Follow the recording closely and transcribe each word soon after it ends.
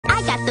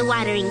up the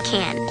watering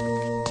can.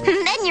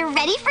 Then you're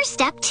ready for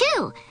step 2.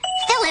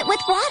 Fill it with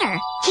water.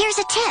 Here's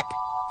a tip.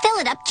 Fill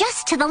it up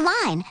just to the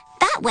line.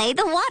 That way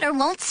the water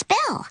won't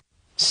spill.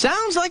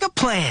 Sounds like a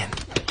plan.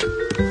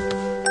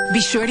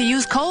 Be sure to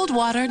use cold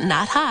water,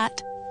 not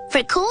hot.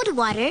 For cold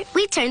water,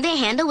 we turn the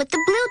handle with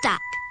the blue dot.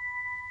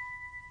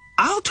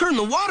 I'll turn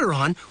the water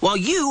on while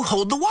you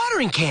hold the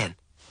watering can.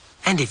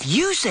 And if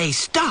you say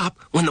stop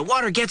when the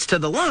water gets to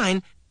the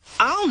line,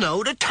 I'll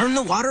know to turn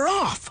the water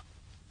off.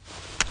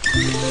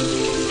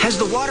 Has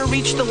the water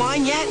reached the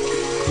line yet?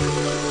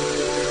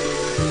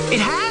 It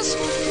has?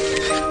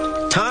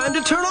 Time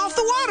to turn off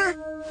the water.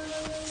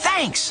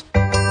 Thanks.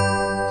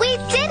 We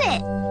did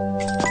it!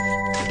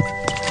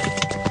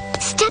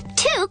 Step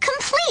 2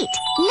 complete.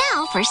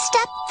 Now for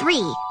step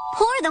 3.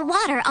 Pour the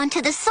water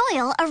onto the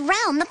soil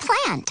around the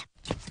plant.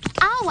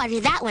 I'll water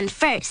that one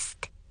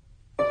first.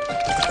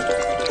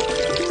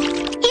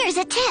 Here's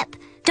a tip.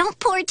 Don't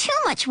pour too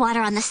much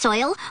water on the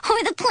soil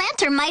or the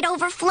planter might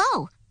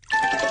overflow.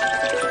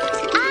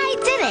 I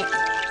did it!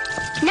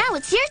 Now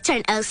it's your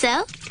turn,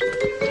 Oso.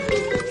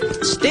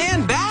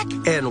 Stand back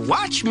and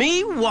watch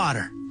me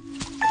water.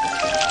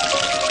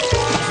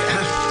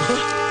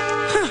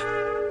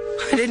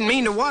 I didn't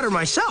mean to water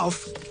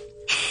myself.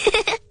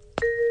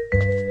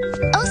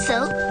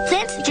 Oso,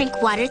 plants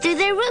drink water through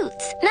their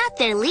roots, not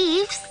their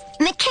leaves.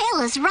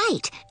 Michaela's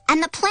right.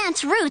 And the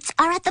plant's roots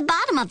are at the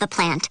bottom of the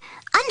plant,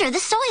 under the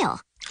soil.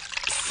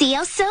 See,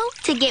 Oso?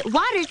 To get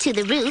water to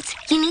the roots,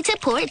 you need to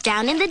pour it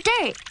down in the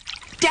dirt.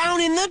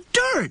 Down in the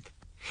dirt?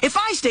 If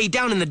I stay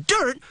down in the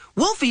dirt,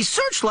 Wolfie's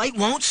searchlight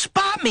won't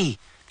spot me.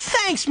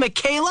 Thanks,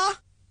 Michaela.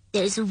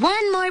 There's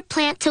one more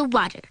plant to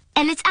water,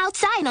 and it's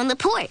outside on the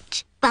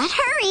porch. But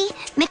hurry,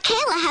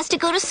 Michaela has to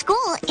go to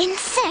school in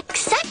 6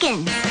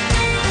 seconds. 6.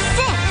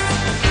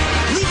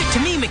 Leave it to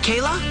me,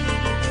 Michaela.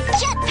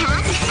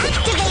 Jetpack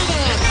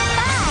activated.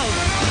 5.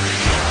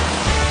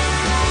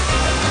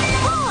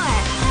 4.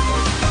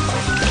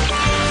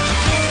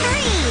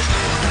 3.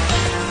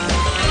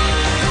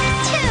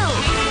 2.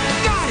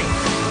 Got it.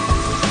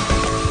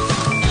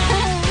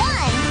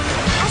 1.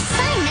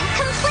 Assignment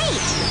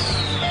complete.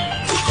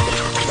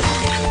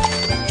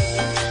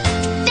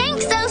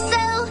 Thanks,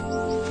 Oso.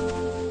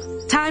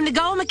 Time to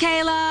go,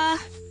 Michaela.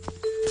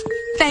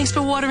 Thanks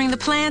for watering the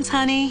plants,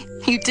 honey.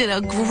 You did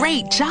a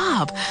great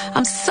job.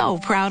 I'm so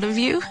proud of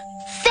you.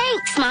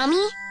 Thanks,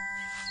 Mommy.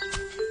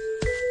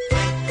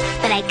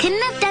 But I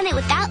couldn't have done it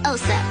without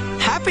Oso.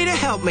 Happy to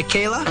help,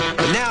 Michaela.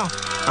 But now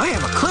I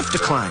have a cliff to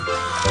climb.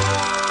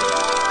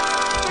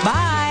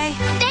 Bye.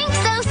 Thanks,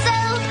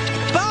 Oso.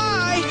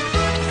 Bye.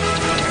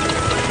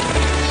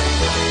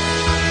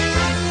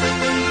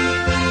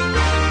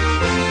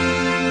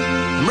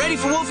 I'm ready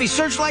for Wolfie's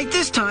searchlight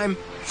this time.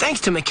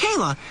 Thanks to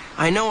Michaela,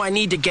 I know I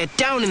need to get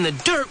down in the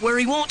dirt where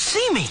he won't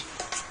see me.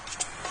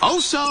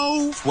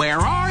 Oso, where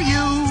are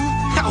you?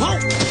 Whoa!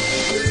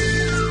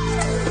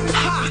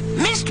 Ha!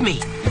 Missed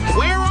me!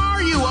 Where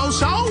are you,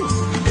 Oso?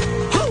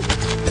 Whoa!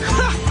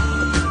 Ha!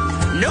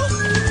 Nope!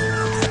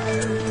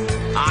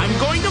 I'm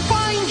going to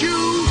find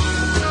you.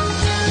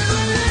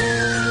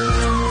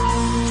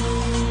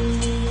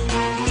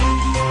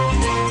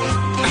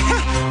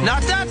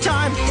 Not that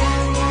time!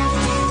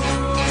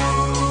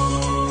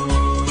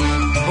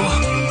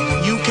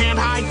 You can't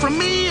hide from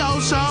me,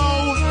 Oso.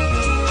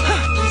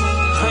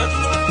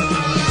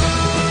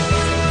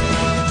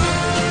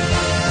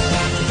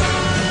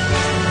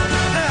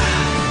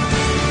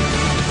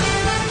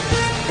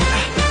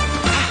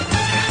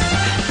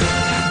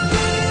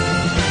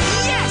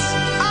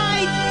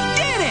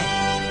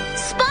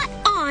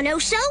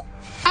 Oso?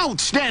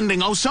 Outstanding,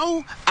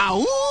 Oso.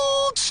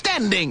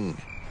 Outstanding.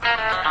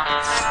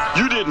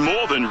 You did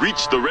more than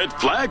reach the red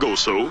flag,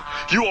 Oso.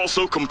 You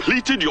also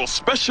completed your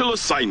special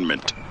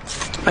assignment.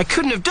 I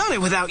couldn't have done it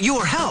without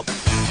your help.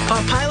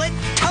 Pilot,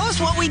 tell us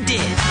what we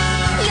did.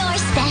 Your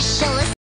special